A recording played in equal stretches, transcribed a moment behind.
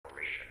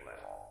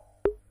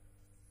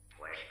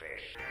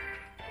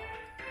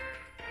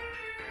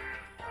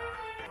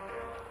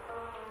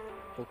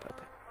Oh,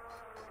 Pepe.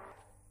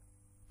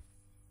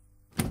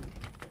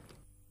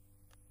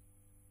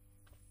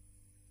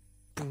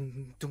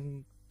 Boom,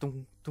 doom,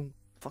 doom, doom.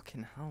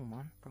 Fucking hell,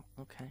 man. Bro,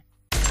 okay.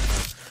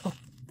 Oh,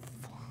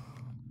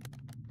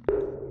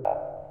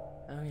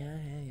 oh yeah.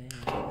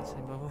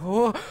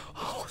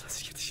 Oh, that's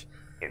huge.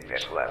 In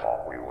this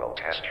level, we will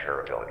test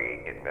your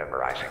ability in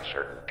memorizing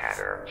certain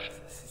patterns.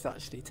 This is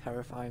actually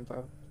terrifying,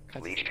 bro.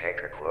 Please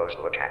take a close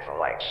look at the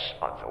lights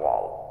on the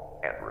wall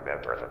and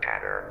remember the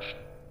patterns.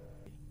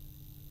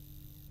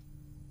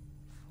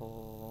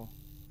 4,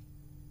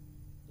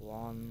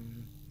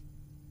 1,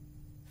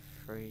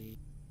 3,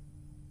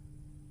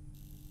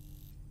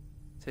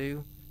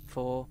 2,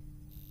 4,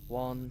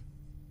 1,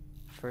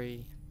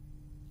 3,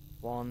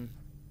 1,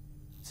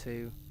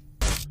 2.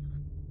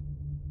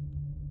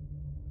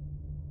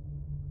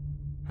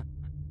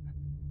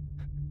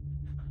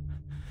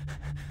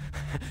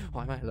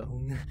 Why am I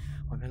alone?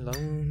 Why am I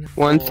alone?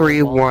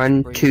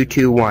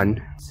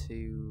 131221.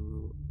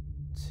 2,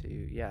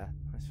 2. Yeah,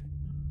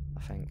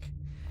 I think.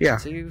 Yeah.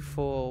 2,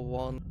 4,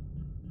 1.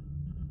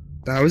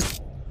 That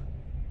was.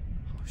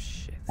 Oh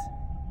shit.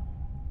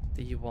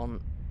 Do you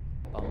want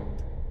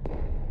Bond?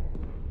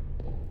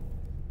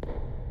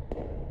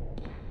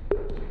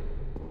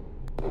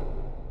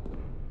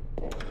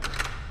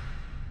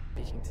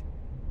 Speaking to.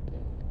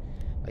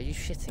 Are you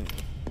shitting me?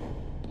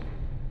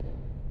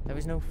 There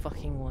is no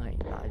fucking way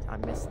that I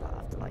missed that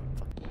after like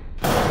fucking.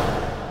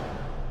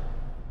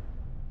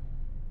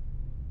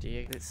 Do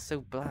you? It's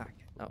so black.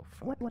 Oh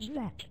fuck. What was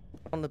that?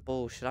 On the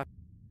ball, should I?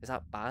 Is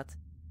that bad?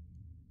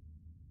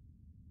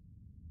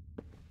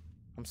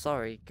 I'm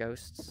sorry,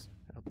 ghosts.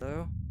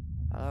 Hello?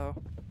 Hello?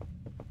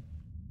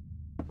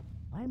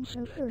 I'm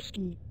so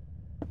thirsty.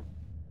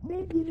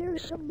 Maybe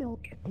there's some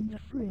milk in the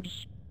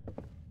fridge.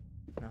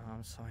 No,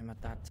 I'm sorry, my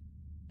dad.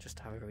 Just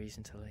have a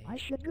reason to leave. I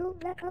should go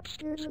back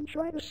upstairs and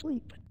try to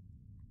sleep.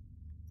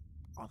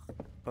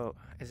 But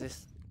is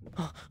this?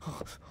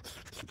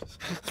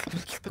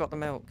 Got the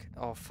milk.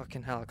 Oh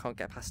fucking hell! I can't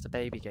get past the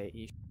baby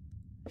gate.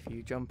 If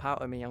you jump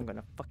out of me, I'm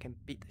gonna fucking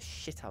beat the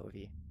shit out of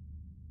you.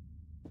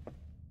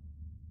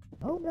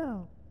 Oh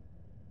no.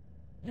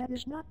 That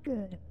is not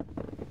good.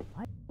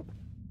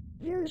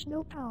 There is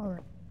no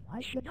power.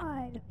 I should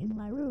hide in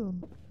my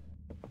room.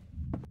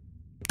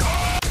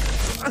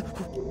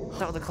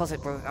 Out of the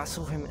closet, bro. I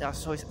saw him. I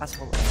saw his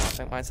asshole. I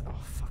think mine's. Oh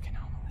fucking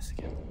hell! Not this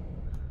again,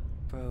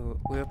 bro.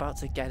 We're about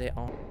to get it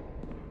on.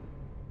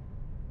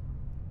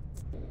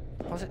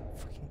 Was it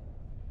fucking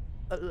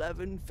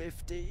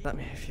 11:50?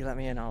 If you let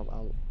me in,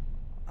 I'll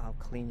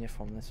clean you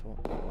from this one.